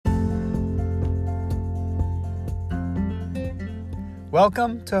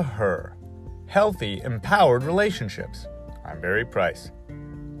Welcome to Her, Healthy, Empowered Relationships. I'm Barry Price.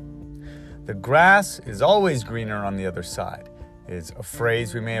 The grass is always greener on the other side is a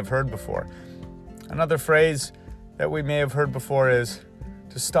phrase we may have heard before. Another phrase that we may have heard before is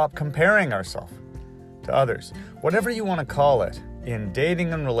to stop comparing ourselves to others. Whatever you want to call it, in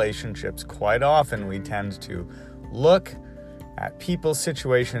dating and relationships, quite often we tend to look at people's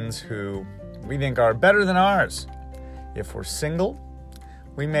situations who we think are better than ours. If we're single,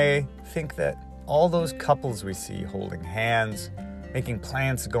 we may think that all those couples we see holding hands, making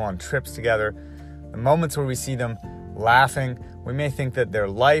plans to go on trips together, the moments where we see them laughing, we may think that their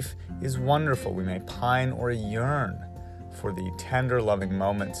life is wonderful. We may pine or yearn for the tender, loving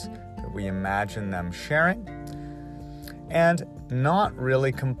moments that we imagine them sharing, and not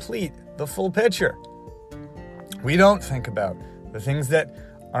really complete the full picture. We don't think about the things that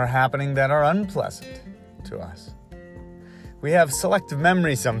are happening that are unpleasant to us. We have selective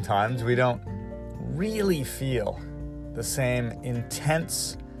memory sometimes. We don't really feel the same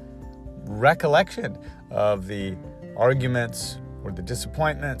intense recollection of the arguments or the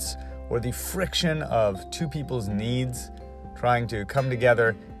disappointments or the friction of two people's needs trying to come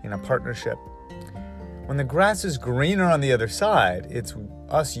together in a partnership. When the grass is greener on the other side, it's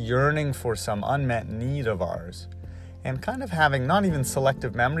us yearning for some unmet need of ours and kind of having not even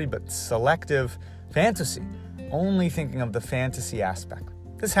selective memory, but selective fantasy, only thinking of the fantasy aspect.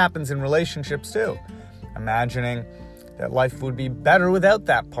 This happens in relationships too, imagining that life would be better without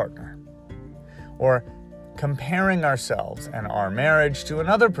that partner, or comparing ourselves and our marriage to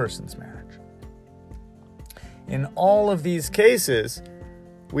another person's marriage. In all of these cases,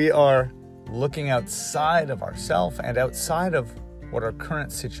 we are looking outside of ourselves and outside of what our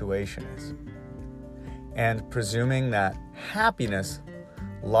current situation is, and presuming that happiness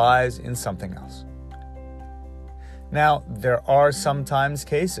lies in something else. Now, there are sometimes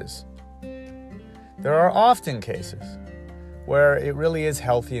cases, there are often cases where it really is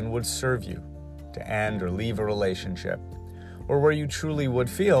healthy and would serve you to end or leave a relationship, or where you truly would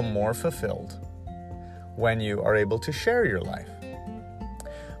feel more fulfilled when you are able to share your life.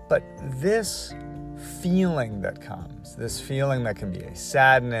 But this feeling that comes, this feeling that can be a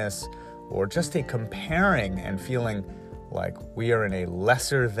sadness or just a comparing and feeling like we are in a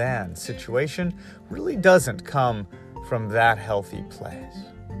lesser than situation, really doesn't come from that healthy place.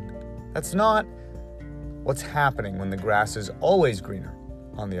 That's not what's happening when the grass is always greener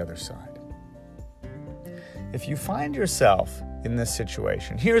on the other side. If you find yourself in this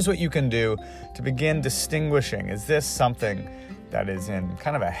situation, here's what you can do to begin distinguishing. Is this something that is in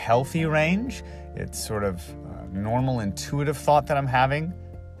kind of a healthy range? It's sort of a normal, intuitive thought that I'm having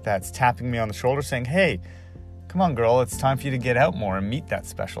that's tapping me on the shoulder saying, hey, come on, girl, it's time for you to get out more and meet that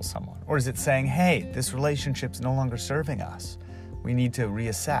special someone. Or is it saying, hey, this relationship's no longer serving us. We need to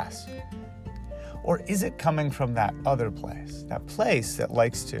reassess. Or is it coming from that other place that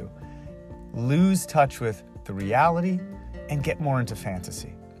likes to lose touch with the reality and get more into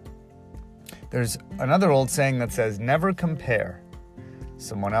fantasy? There's another old saying that says, never compare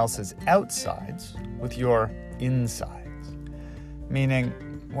someone else's outsides with your insides. Meaning,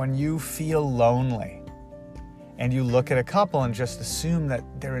 when you feel lonely and you look at a couple and just assume that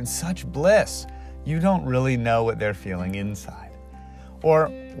they're in such bliss, you don't really know what they're feeling inside. Or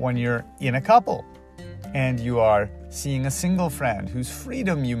when you're in a couple and you are seeing a single friend whose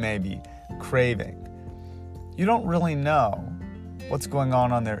freedom you may be craving, you don't really know what's going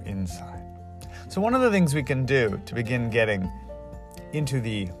on their inside. So one of the things we can do to begin getting into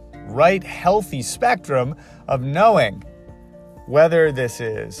the right healthy spectrum of knowing whether this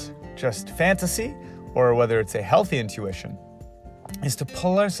is just fantasy or whether it's a healthy intuition is to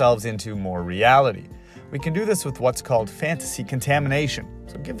pull ourselves into more reality. We can do this with what's called fantasy contamination.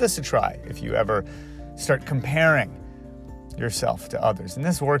 So give this a try if you ever start comparing yourself to others. And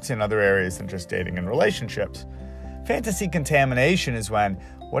this works in other areas than just dating and relationships. Fantasy contamination is when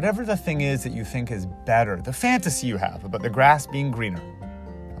whatever the thing is that you think is better, the fantasy you have about the grass being greener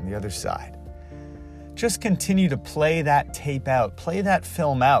on the other side, just continue to play that tape out, play that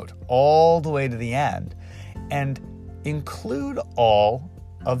film out all the way to the end, and include all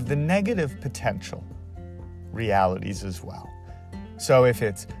of the negative potential realities as well. So if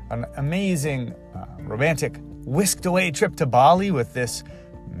it's an amazing, romantic, whisked-away trip to Bali with this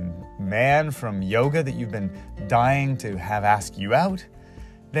man from yoga that you've been dying to have ask you out,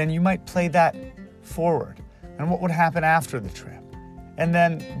 then you might play that forward. And what would happen after the trip? And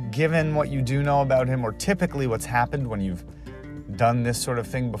then, given what you do know about him, or typically what's happened when you've done this sort of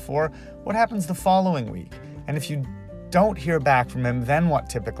thing before, what happens the following week? And if you don't hear back from him, then what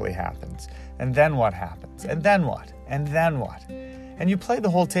typically happens? And then what happens? And then what? And then what? and you play the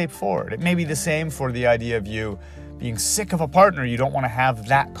whole tape forward. It may be the same for the idea of you being sick of a partner you don't want to have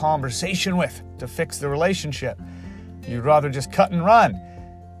that conversation with to fix the relationship. You'd rather just cut and run.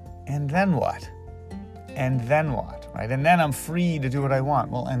 And then what? And then what, right? And then I'm free to do what I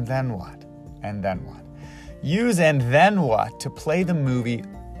want. Well, and then what? And then what? Use and then what to play the movie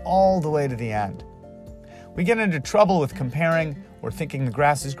all the way to the end. We get into trouble with comparing or thinking the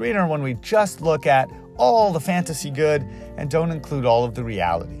grass is greener when we just look at all the fantasy good and don't include all of the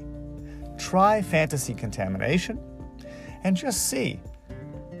reality. Try fantasy contamination and just see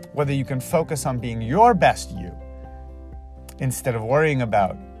whether you can focus on being your best you instead of worrying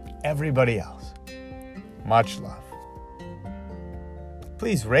about everybody else. Much love.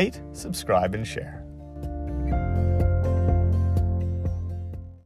 Please rate, subscribe, and share.